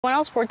When I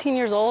was 14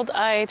 years old,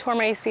 I tore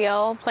my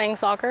ACL playing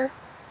soccer,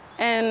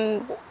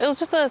 and it was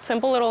just a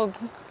simple little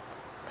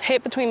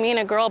hit between me and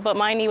a girl, but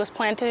my knee was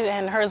planted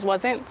and hers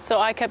wasn't, so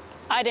I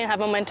didn't have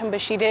momentum,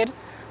 but she did,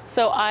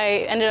 so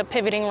I ended up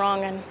pivoting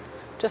wrong and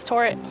just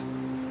tore it.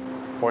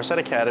 4sight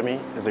Academy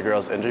is a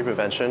girls' injury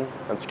prevention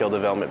and skill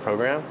development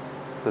program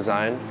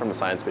designed from a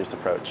science-based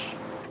approach.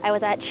 I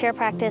was at cheer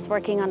practice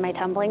working on my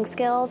tumbling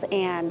skills,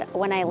 and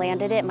when I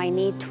landed it, my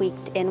knee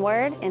tweaked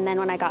inward, and then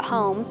when I got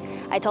home,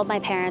 I told my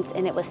parents,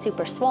 and it was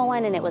super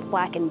swollen and it was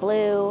black and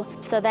blue.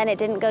 So then it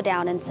didn't go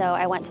down, and so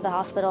I went to the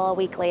hospital a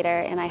week later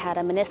and I had a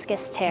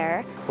meniscus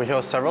tear. We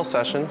host several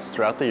sessions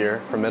throughout the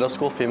year for middle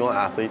school female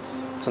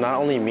athletes to not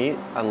only meet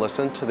and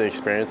listen to the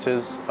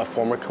experiences of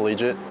former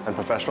collegiate and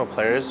professional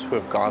players who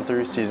have gone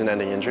through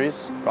season-ending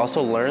injuries, but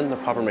also learn the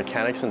proper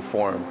mechanics and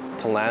form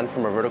to land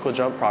from a vertical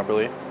jump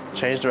properly,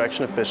 change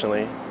direction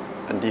efficiently,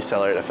 and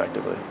decelerate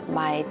effectively.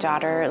 My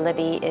daughter,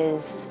 Livy,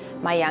 is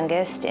my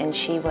youngest, and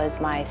she was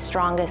my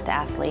strongest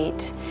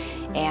athlete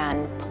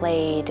and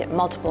played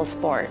multiple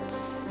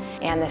sports.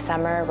 And the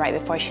summer, right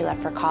before she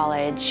left for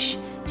college,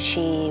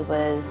 she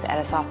was at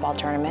a softball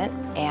tournament,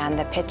 and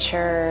the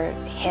pitcher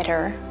hit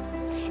her,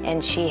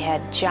 and she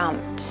had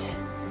jumped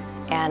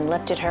and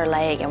lifted her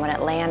leg, and when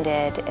it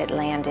landed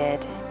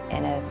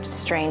in a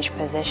strange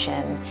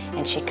position,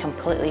 and she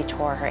completely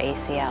tore her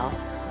ACL.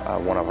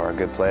 One of our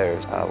good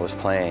players was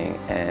playing,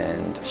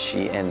 and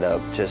she ended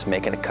up just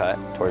making a cut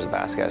towards the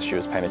basket as she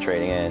was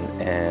penetrating in,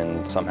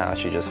 and somehow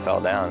she just fell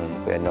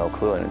down. We had no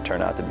clue, and it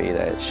turned out to be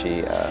that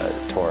she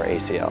tore her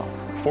ACL.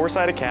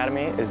 4sight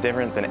Academy is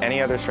different than any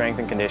other strength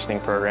and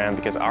conditioning program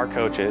because our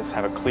coaches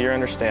have a clear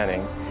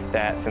understanding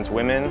that since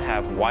women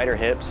have wider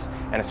hips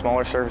and a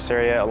smaller surface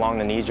area along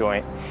the knee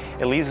joint,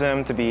 it leads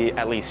them to be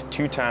at least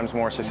 2 times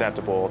more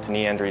susceptible to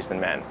knee injuries than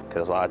men.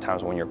 Because a lot of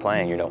times when you're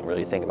playing, you don't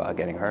really think about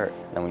getting hurt.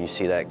 And when you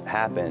see that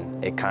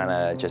happen, it kind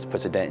of just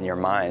puts a dent in your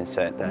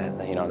mindset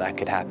that, you know, that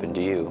could happen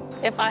to you.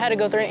 If I had to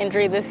go through an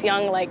injury this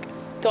young,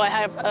 do I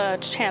have a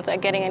chance at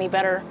getting any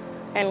better?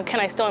 And can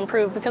I still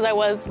improve? Because I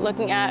was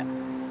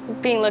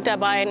being looked at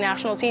by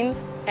national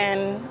teams,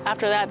 and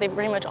after that they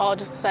pretty much all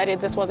just decided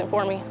this wasn't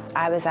for me.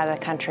 I was out of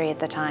the country at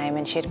the time,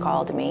 and she had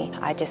called me.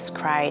 I just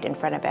cried in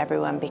front of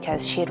everyone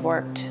because she had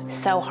worked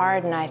so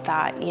hard, and I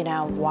thought, you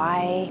know,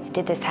 why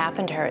did this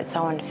happen to her? It's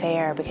so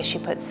unfair because she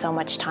put so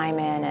much time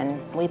in,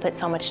 and we put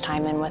so much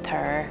time in with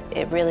her.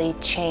 It really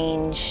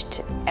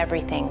changed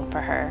everything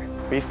for her.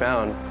 We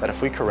found that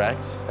if we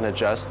correct and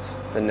adjust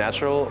the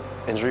natural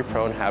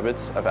injury-prone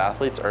habits of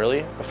athletes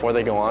early, before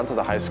they go on to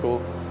the high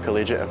school,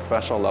 collegiate, and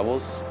professional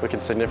levels, we can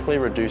significantly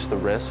reduce the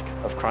risk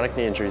of chronic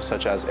knee injuries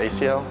such as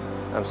ACL,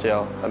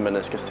 MCL, and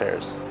meniscus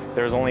tears.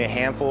 There's only a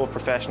handful of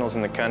professionals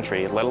in the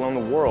country, let alone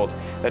the world,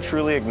 that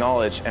truly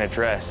acknowledge and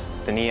address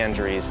the knee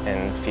injuries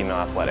in female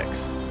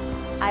athletics.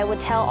 I would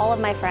tell all of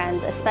my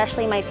friends,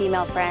 especially my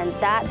female friends,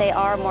 that they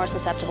are more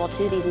susceptible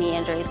to these knee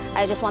injuries.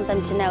 I just want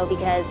them to know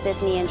because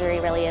this knee injury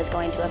really is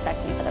going to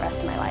affect me for the rest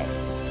of my life.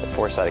 The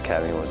 4sight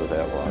Academy was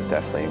available. I would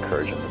definitely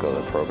encourage them to go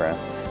to the program,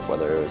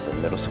 whether it was in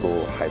middle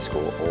school, high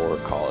school, or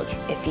college.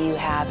 If you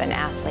have an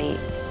athlete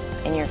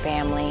in your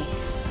family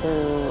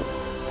who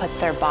puts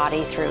their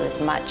body through as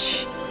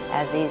much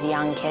as these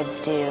young kids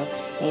do,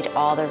 need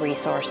all the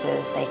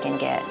resources they can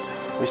get.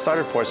 We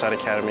started 4sight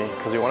Academy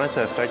because we wanted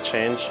to affect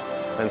change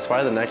and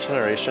inspire the next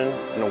generation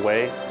in a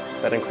way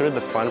that included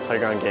the fun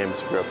playground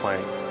games we grew up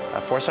playing.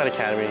 At 4sight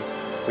Academy,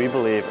 we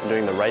believe in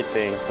doing the right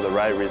thing for the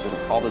right reason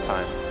all the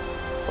time,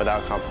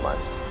 without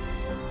compromise.